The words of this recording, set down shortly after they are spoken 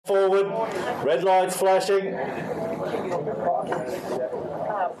forward. Red lights flashing.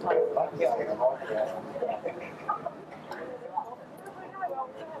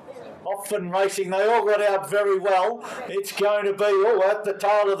 Often racing, they all got out very well. It's going to be, at the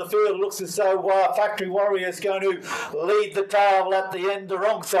tail of the field. It looks as though Factory Warrior is going to lead the tail at the end, the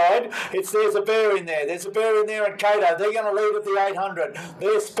wrong side. There's a bear in there. There's a bear in there and Cato. They're going to lead at the 800.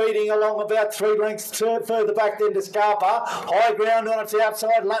 They're speeding along about 3 lengths further back than to Scarpa. High ground on its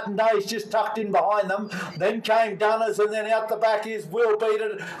outside. Latin Days just tucked in behind them. Then came Dunners, and then out the back is Will Beat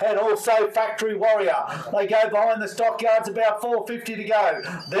It and also Factory Warrior. They go behind the stockyards, about 450 to go.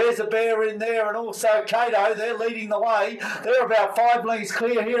 There's a bear in there and also Cato. They're leading the way. They're about 5 lengths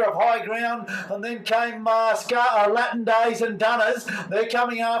clear here of high ground, and then came Latin Days and Dunners. They're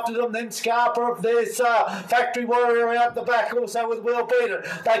coming after them. Then Scarpa. There's Factory Warrior out the back also with Will Beat It.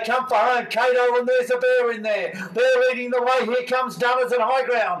 They come for home. Cato, and there's a bear in there. They're leading the way. Here comes Dunners and high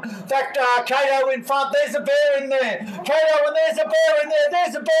ground. Cato in front. There's a bear in there. Cato, and there's a bear in there.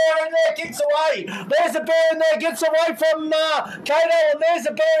 There's a bear in there. Gets away. There's a bear in there. Gets away from Cato, and there's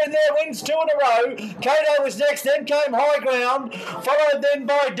a bear in there. Wins 2 in a row. Cato was next, then came High Ground, followed then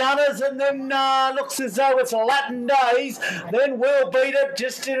by Dunners, and then looks as though it's Latin Days. Then Will Beat It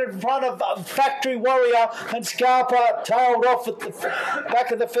just in front of Factory Warrior, and Scarpa tailed off at the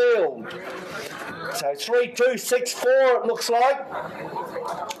back of the field. So 3, 2, 6, 4 it looks like.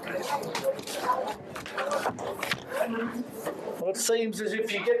 Well, it seems as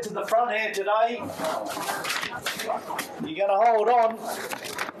if you get to the front here today, you're going to hold on.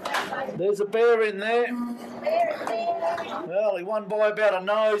 There's a bear in there. Well, he won by about a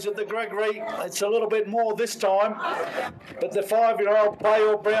nose at the Gregory. It's a little bit more this time. But the 5-year-old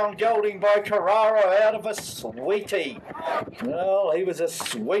Pale Brown Gelding by Carrara out of a sweetie. Well, he was a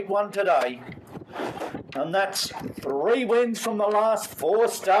sweet one today. And that's 3 wins from the last 4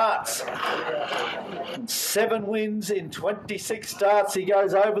 starts. And 7 wins in 26 starts. He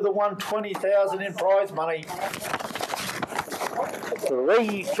goes over the 120,000 in prize money.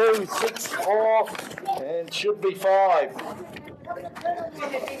 3, 2, 6, 4, and should be 5.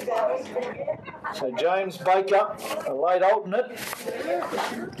 So James Baker, a late alternate.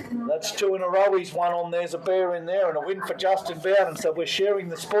 That's 2 in a row he's won on. There's a bear in there and a win for Justin Bowden. So we're sharing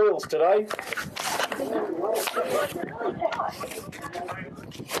the spoils today.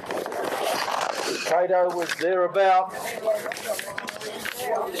 Cato was thereabout.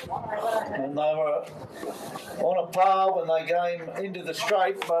 And they were on a par when they came into the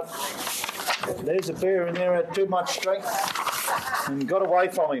straight, but there's a bear in there, had too much strength and got away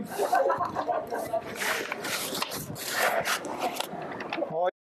from him.